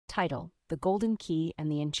Title: The Golden Key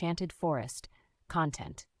and the Enchanted Forest.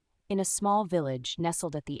 Content: In a small village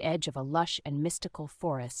nestled at the edge of a lush and mystical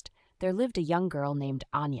forest, there lived a young girl named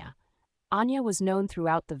Anya. Anya was known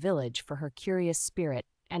throughout the village for her curious spirit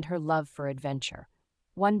and her love for adventure.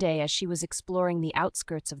 One day, as she was exploring the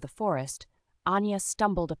outskirts of the forest, Anya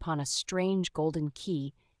stumbled upon a strange golden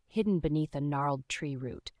key hidden beneath a gnarled tree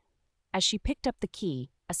root. As she picked up the key,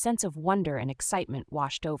 a sense of wonder and excitement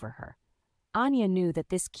washed over her. Anya knew that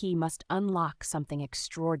this key must unlock something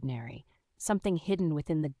extraordinary, something hidden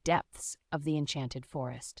within the depths of the enchanted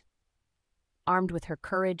forest. Armed with her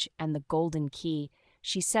courage and the golden key,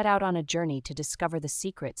 she set out on a journey to discover the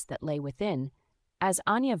secrets that lay within. As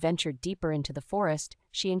Anya ventured deeper into the forest,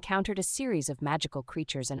 she encountered a series of magical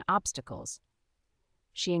creatures and obstacles.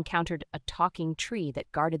 She encountered a talking tree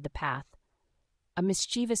that guarded the path, a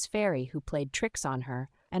mischievous fairy who played tricks on her,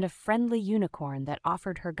 and a friendly unicorn that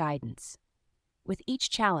offered her guidance. With each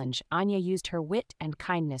challenge, Anya used her wit and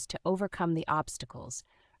kindness to overcome the obstacles,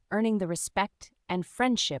 earning the respect and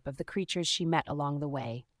friendship of the creatures she met along the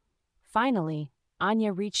way. Finally,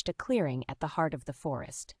 Anya reached a clearing at the heart of the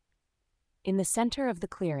forest. In the center of the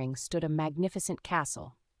clearing stood a magnificent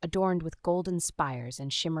castle, adorned with golden spires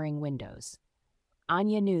and shimmering windows.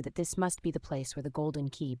 Anya knew that this must be the place where the golden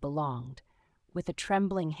key belonged. With a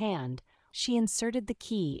trembling hand, she inserted the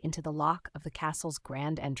key into the lock of the castle's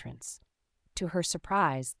grand entrance. To her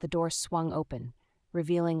surprise, the door swung open,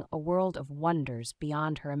 revealing a world of wonders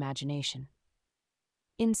beyond her imagination.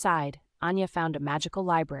 Inside, Anya found a magical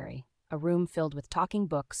library, a room filled with talking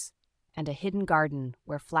books, and a hidden garden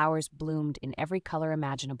where flowers bloomed in every color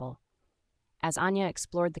imaginable. As Anya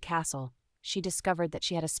explored the castle, she discovered that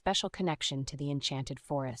she had a special connection to the enchanted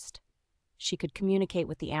forest. She could communicate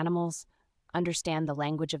with the animals, understand the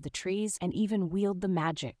language of the trees, and even wield the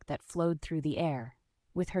magic that flowed through the air.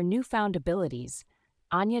 With her newfound abilities,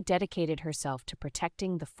 Anya dedicated herself to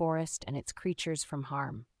protecting the forest and its creatures from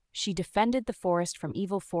harm. She defended the forest from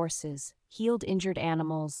evil forces, healed injured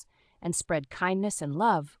animals, and spread kindness and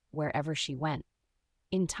love wherever she went.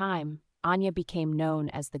 In time, Anya became known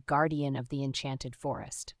as the guardian of the enchanted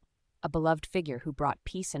forest, a beloved figure who brought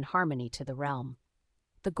peace and harmony to the realm.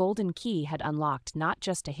 The golden key had unlocked not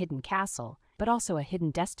just a hidden castle, but also a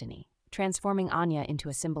hidden destiny, transforming Anya into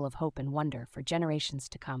a symbol of hope and wonder for generations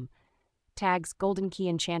to come. Tags: GoldenKey,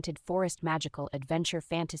 Enchanted Forest, Magical, Adventure,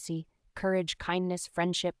 Fantasy, Courage, Kindness,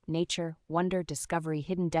 Friendship, Nature, Wonder, Discovery,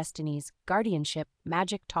 Hidden Destinies, Guardianship,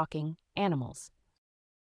 Magic, Talking, Animals.